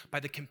moved by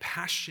the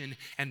compassion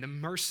and the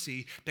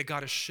mercy that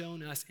God has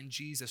shown us in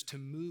Jesus to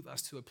move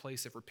us to a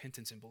place of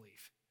repentance and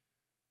belief.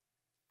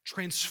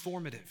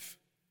 Transformative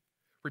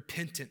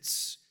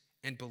repentance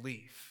and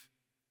belief.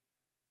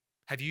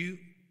 Have you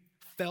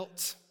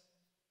felt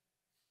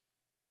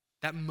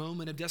that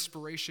moment of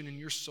desperation in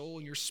your soul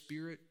and your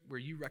spirit where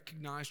you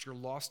recognized your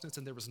lostness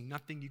and there was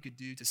nothing you could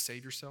do to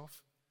save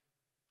yourself?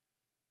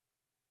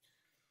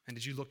 And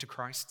did you look to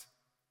Christ,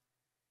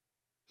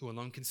 who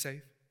alone can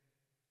save?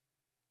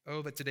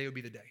 Oh, that today would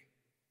be the day.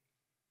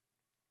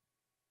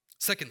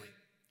 Secondly,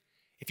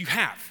 if you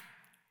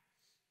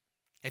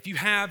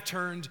have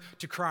turned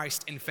to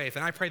Christ in faith,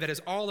 and I pray that as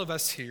all of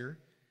us here,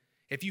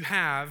 if you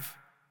have,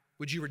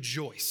 would you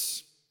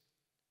rejoice?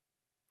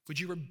 Would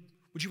you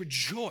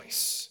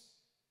rejoice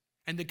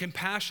in the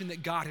compassion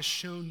that God has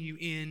shown you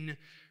in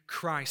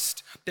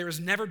Christ? There has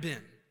never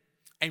been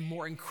a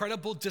more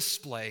incredible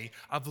display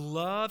of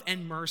love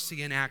and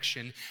mercy in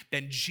action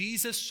than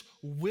Jesus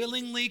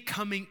willingly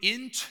coming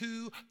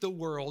into the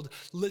world,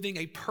 living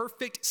a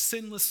perfect,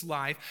 sinless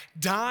life,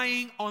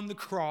 dying on the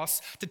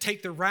cross to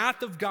take the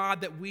wrath of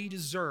God that we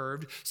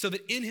deserved, so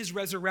that in his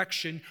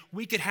resurrection,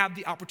 we could have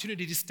the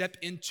opportunity to step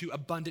into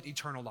abundant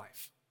eternal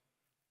life.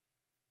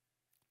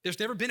 There's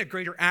never been a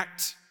greater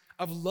act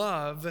of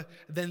love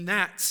than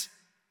that.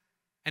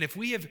 And if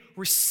we have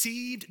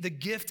received the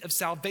gift of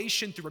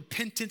salvation through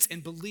repentance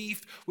and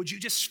belief, would you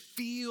just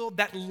feel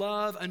that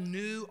love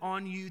anew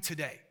on you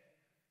today?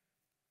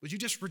 Would you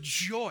just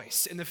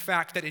rejoice in the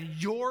fact that in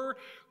your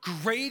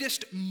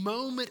greatest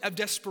moment of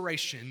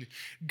desperation,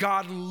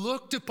 God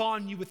looked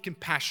upon you with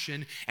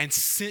compassion and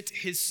sent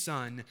his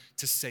Son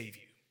to save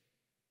you?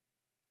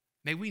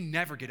 May we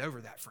never get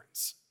over that,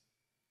 friends.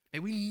 May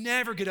we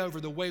never get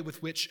over the way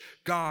with which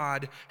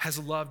God has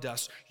loved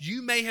us.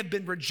 You may have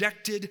been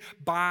rejected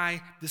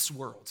by this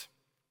world.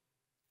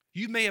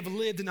 You may have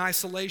lived in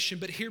isolation,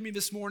 but hear me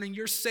this morning.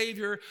 Your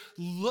Savior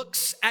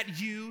looks at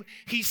you,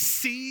 he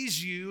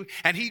sees you,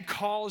 and he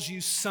calls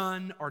you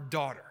son or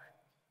daughter.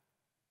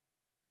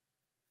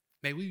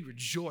 May we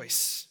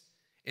rejoice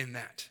in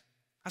that.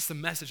 That's the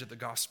message of the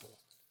gospel.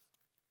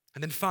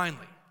 And then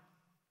finally,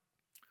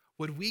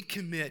 would we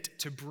commit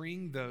to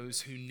bring those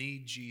who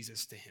need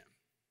Jesus to him?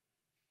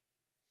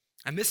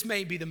 And this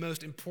may be the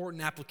most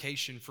important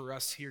application for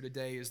us here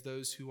today as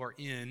those who are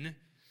in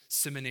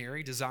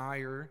seminary,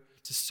 desire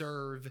to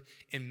serve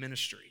in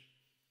ministry.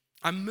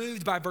 I'm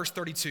moved by verse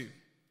 32.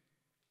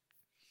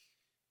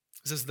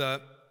 This is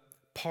the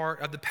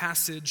part of the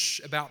passage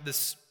about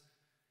this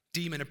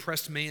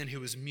demon-oppressed man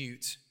who was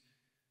mute.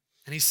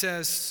 And he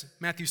says,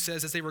 Matthew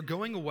says, as they were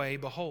going away,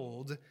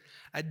 behold,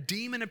 a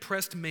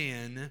demon-oppressed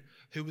man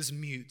who was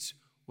mute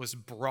was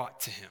brought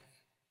to him.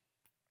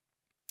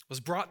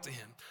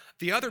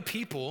 The other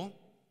people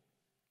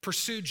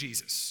pursued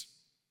Jesus.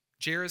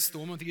 Jairus, the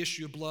woman with the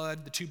issue of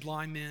blood, the two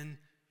blind men,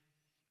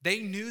 they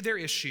knew their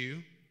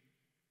issue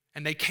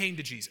and they came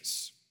to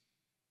Jesus.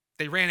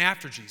 They ran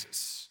after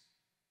Jesus.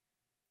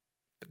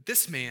 But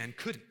this man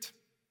couldn't.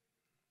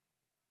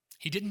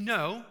 He didn't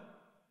know.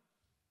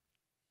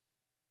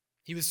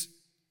 He was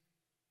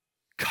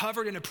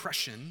covered in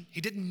oppression. He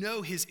didn't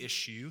know his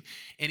issue.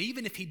 And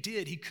even if he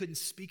did, he couldn't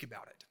speak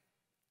about it.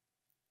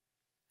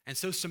 And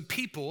so some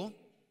people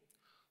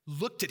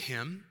looked at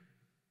him.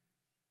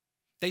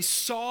 They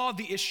saw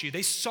the issue.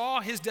 They saw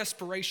his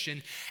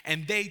desperation,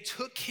 and they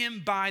took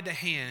him by the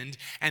hand,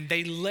 and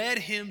they led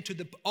him to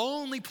the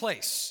only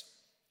place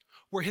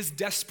where his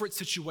desperate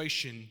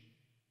situation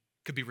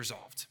could be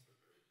resolved,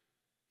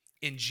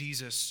 in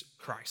Jesus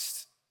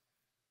Christ.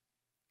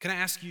 Can I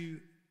ask you,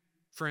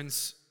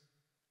 friends,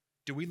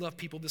 do we love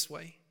people this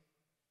way?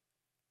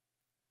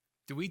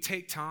 Do we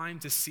take time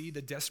to see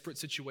the desperate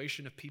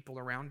situation of people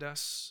around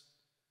us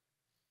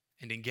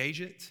and engage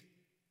it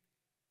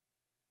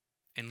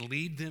and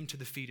lead them to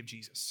the feet of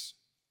Jesus?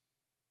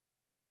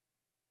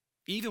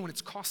 Even when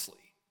it's costly,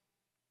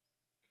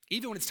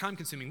 even when it's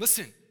time-consuming.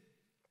 Listen,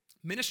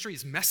 ministry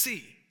is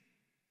messy.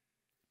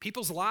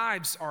 People's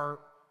lives are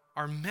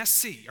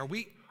messy. Are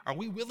we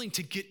willing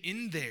to get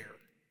in there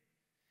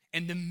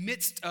in the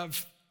midst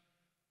of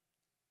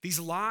these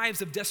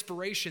lives of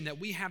desperation that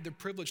we have the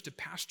privilege to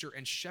pastor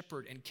and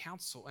shepherd and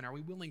counsel? And are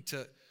we willing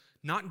to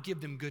not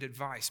give them good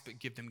advice, but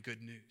give them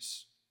good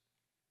news?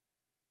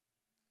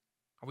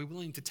 Are we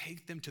willing to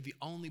take them to the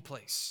only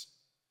place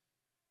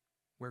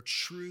where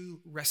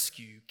true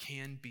rescue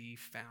can be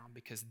found?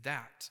 Because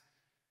that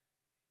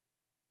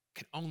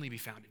can only be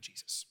found in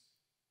Jesus.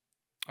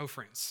 Oh,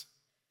 friends,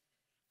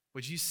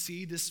 would you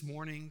see this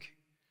morning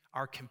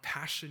our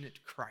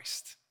compassionate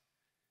Christ?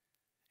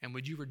 And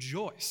would you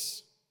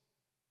rejoice?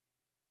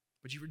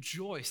 Would you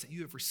rejoice that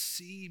you have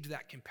received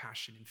that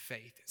compassion and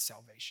faith and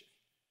salvation?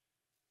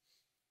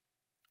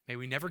 May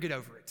we never get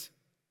over it.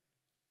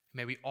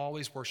 May we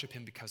always worship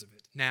him because of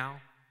it, now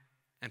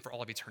and for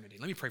all of eternity.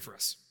 Let me pray for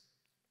us.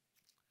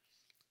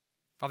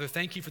 Father,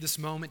 thank you for this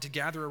moment to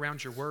gather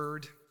around your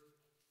word.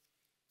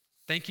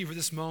 Thank you for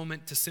this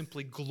moment to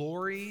simply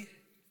glory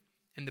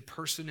in the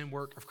person and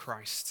work of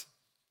Christ.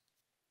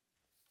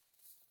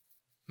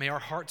 May our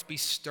hearts be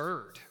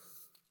stirred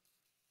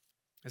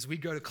as we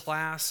go to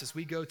class, as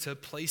we go to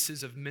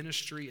places of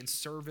ministry and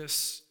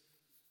service,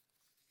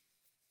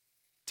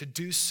 to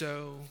do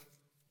so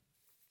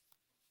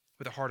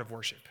with a heart of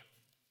worship.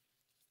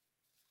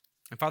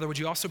 And Father, would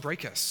you also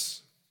break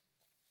us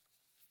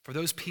for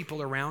those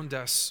people around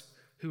us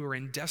who are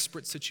in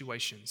desperate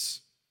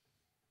situations,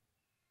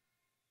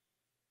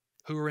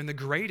 who are in the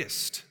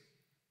greatest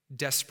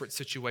desperate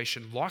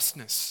situation,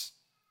 lostness,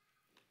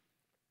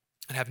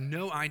 and have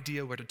no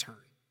idea where to turn.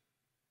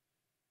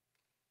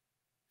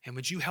 And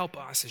would you help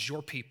us as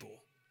your people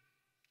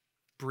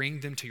bring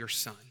them to your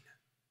Son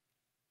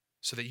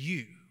so that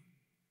you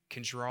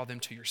can draw them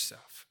to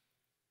yourself?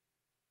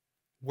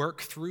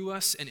 Work through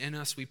us and in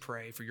us, we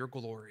pray, for your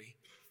glory.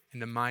 In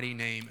the mighty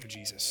name of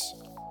Jesus.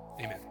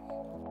 Amen.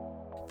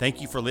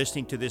 Thank you for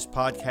listening to this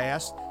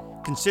podcast.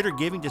 Consider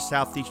giving to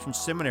Southeastern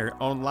Seminary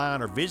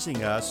online or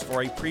visiting us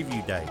for a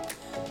preview day.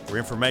 For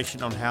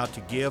information on how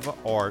to give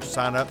or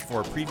sign up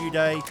for a preview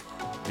day,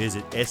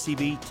 visit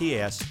sebts.edu.